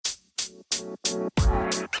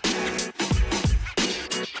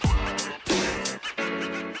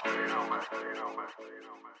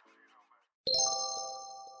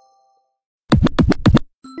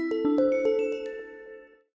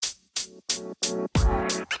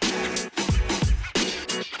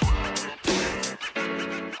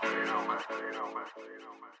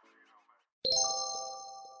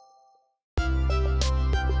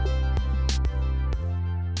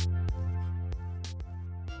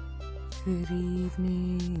Good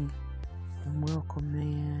evening and welcome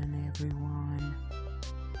in, everyone.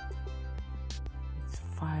 It's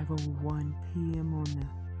 5:01 p.m. on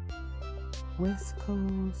the West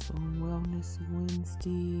Coast on Wellness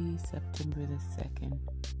Wednesday, September the 2nd,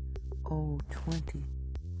 2020.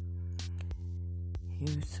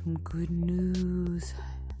 Here's some good news.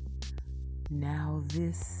 Now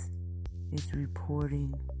this is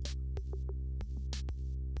reporting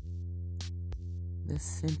the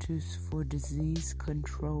Centers for Disease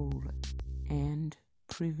Control and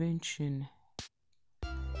Prevention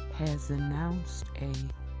has announced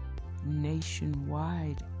a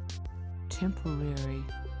nationwide temporary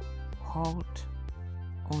halt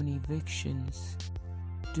on evictions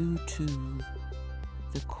due to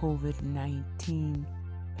the COVID-19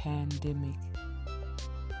 pandemic.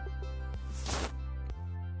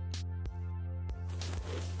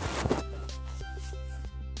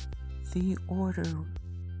 The order,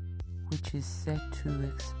 which is set to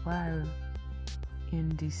expire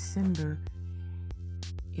in December,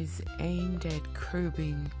 is aimed at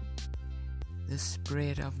curbing the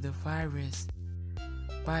spread of the virus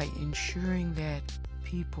by ensuring that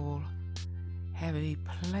people have a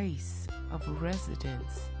place of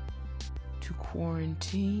residence to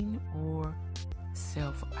quarantine or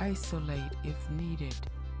self-isolate if needed.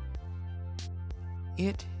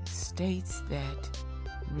 It states that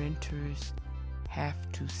renters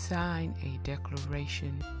have to sign a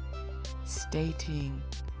declaration stating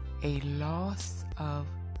a loss of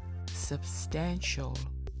substantial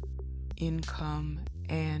income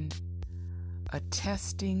and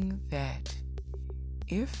attesting that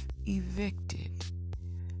if evicted,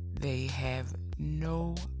 they have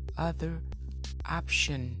no other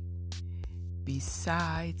option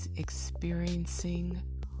besides experiencing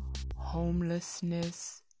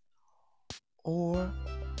homelessness or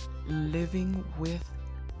living with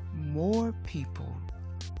more people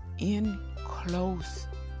in close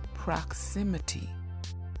proximity.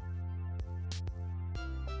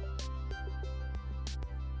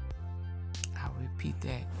 I'll repeat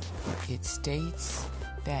that. It states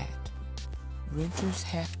that renters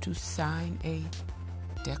have to sign a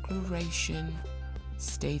declaration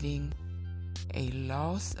stating a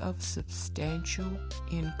loss of substantial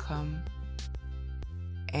income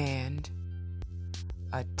and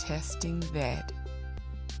attesting that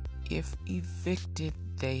if evicted,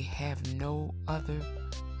 they have no other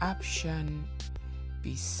option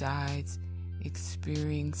besides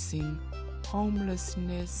experiencing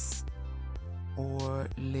homelessness or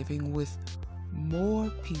living with more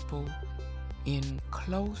people in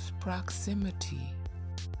close proximity.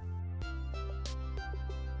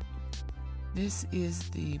 This is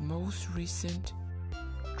the most recent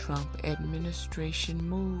Trump administration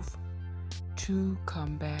move to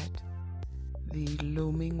combat the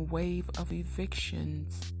looming wave of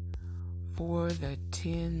evictions for the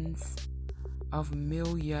tens of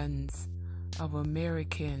millions of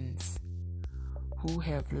Americans who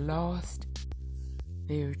have lost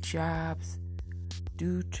their jobs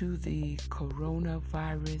due to the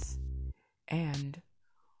coronavirus and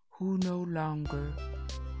who no longer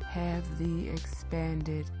have the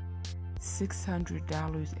expanded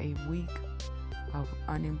 $600 a week of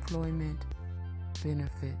unemployment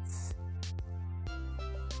benefits.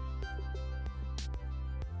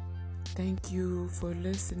 Thank you for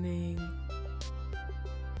listening.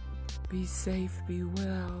 Be safe, be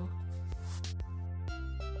well.